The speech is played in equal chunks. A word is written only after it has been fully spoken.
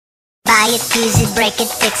Buy it, use it, break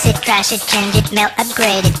it, fix it, crash it, change it, mail,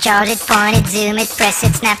 upgrade it, charge it, point it, zoom it, press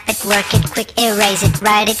it, snap it, work it, quick erase it,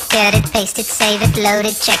 write it, cut it, paste it, save it, load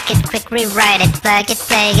it, check it, quick rewrite it, plug it,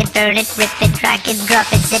 play it, burn it, rip it, drag it, drop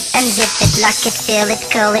it, zip unzip it, lock it, fill it,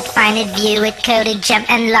 call it, find it, view it, code it, jump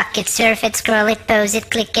and lock it, surf it, scroll it, pose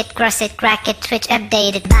it, click it, cross it, crack it, switch,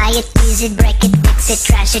 update it, buy it, use it, break it, fix it,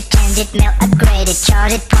 trash it, change it, mail, upgrade it,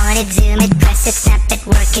 charge it, point it, zoom it, press it, snap it,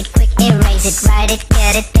 work it, quick erase it, write it,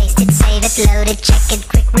 cut it, paste it, save it, load it, check it,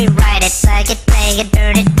 quick rewrite it, plug it, play it,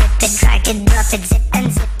 burn it, rip it, drag it, drop it, zip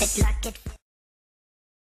unzip it, lock it.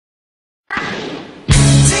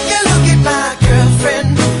 Take a look at my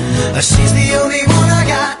girlfriend, she's the only one I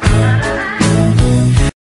got.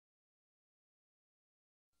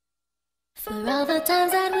 For all the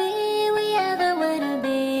times that we